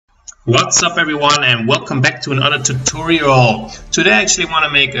What's up everyone, and welcome back to another tutorial. Today I actually want to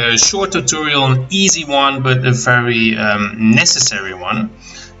make a short tutorial, an easy one but a very necessary one,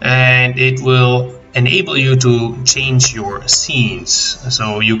 and it will enable you to change your scenes.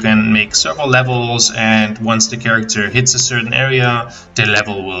 So you can make several levels, and once the character hits a certain area the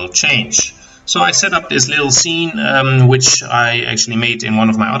level will change. So I set up this little scene which I actually made in one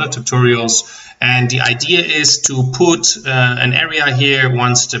of my other tutorials, and the idea is to put an area here.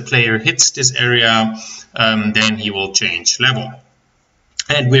 Once the player hits this area, then he will change level.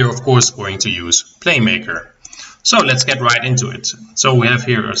 And we're of course going to use Playmaker. So let's get right into it. So we have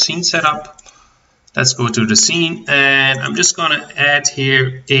here a scene setup. Let's go to the scene, and I'm just gonna add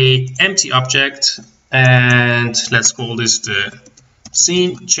here a empty object, and let's call this the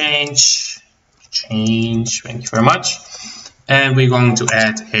scene change. Thank you very much. And we're going to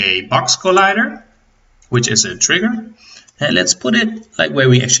add a box collider, which is a trigger, and let's put it like where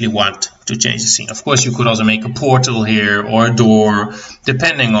we actually want to change the scene. Of course you could also make a portal here or a door,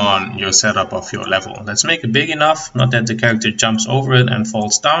 depending on your setup of your level. Let's make it big enough, not that the character jumps over it and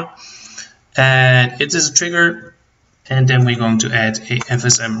falls down. And it is a trigger, and then we're going to add a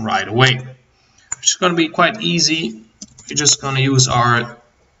FSM right away, which is going to be quite easy. We're just going to use our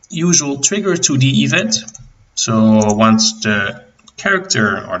usual trigger to the event. So once the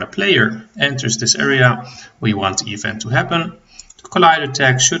character or the player enters this area, we want the event to happen. The collider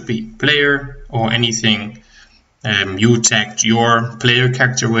tag should be player or anything you tagged your player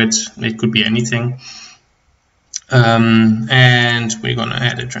character with. It could be anything. And we're going to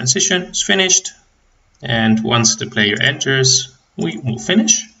add a transition. It's finished, and once the player enters we will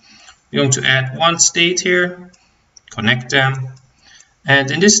finish. We're going to add one state here, connect them,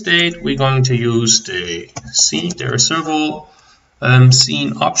 and in this state we're going to use the scene. There are several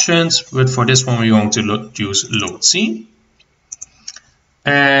scene options, but for this one we're going to use load scene.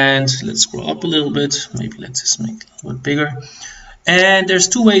 And let's scroll up a little bit, maybe let's just make it a little bit bigger. And there's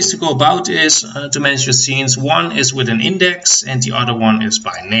two ways to go about this to manage your scenes. One is with an index and the other one is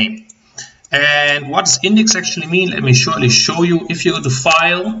by name. And what does index actually mean? Let me shortly show you. If you go to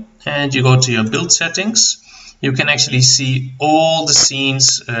file and you go to your build settings, you can actually see all the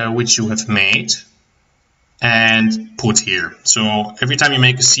scenes which you have made and put here. So every time you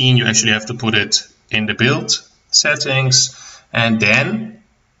make a scene you actually have to put it in the build settings, and then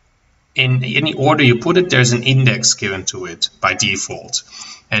in any order you put it, there's an index given to it by default.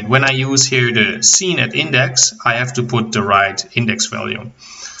 And when I use here the scene at index, I have to put the right index value.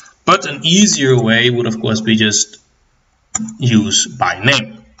 But an easier way would of course be just use by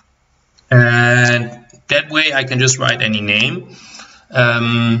name. And that way I can just write any name.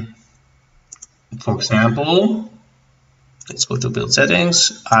 For example, let's go to build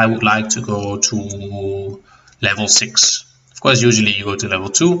settings. I would like to go to level 6. Of course, usually you go to level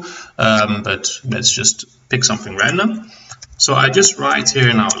 2, but let's just pick something random. So I just write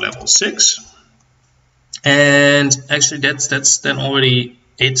here now level 6, and actually that's then already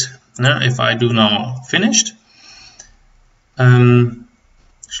it. Now, if I do now finished, actually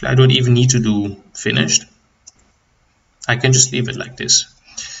I don't even need to do finished. I can just leave it like this.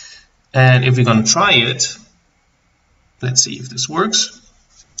 And if we're going to try it, let's see if this works.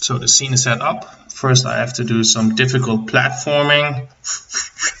 So the scene is set up. First I have to do some difficult platforming.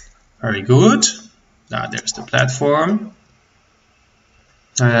 Very good. Now there's the platform.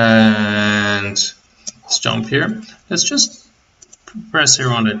 And let's jump here. Let's just press here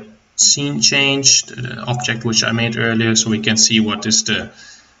on the scene change, the object which I made earlier, so we can see what is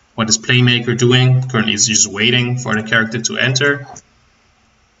Playmaker doing. Currently it's just waiting for the character to enter.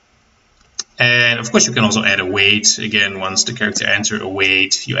 And of course you can also add a weight. Again, once the character enters, a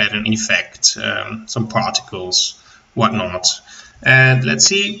weight, you add an effect, some particles, whatnot. And let's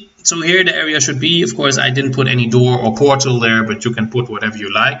see, so here the area should be, of course I didn't put any door or portal there, but you can put whatever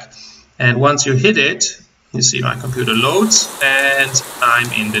you like. And once you hit it, you see my computer loads and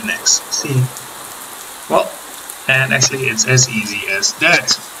I'm in the next scene. Well, and actually it's as easy as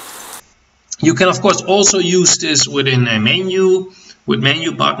that. You can of course also use this within a menu, with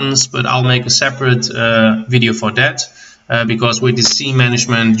menu buttons, but I'll make a separate video for that, because with the scene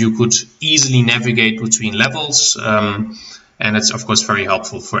management you could easily navigate between levels, and it's of course very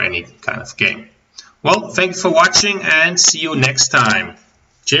helpful for any kind of game. Well, thank you for watching and see you next time.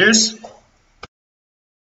 Cheers!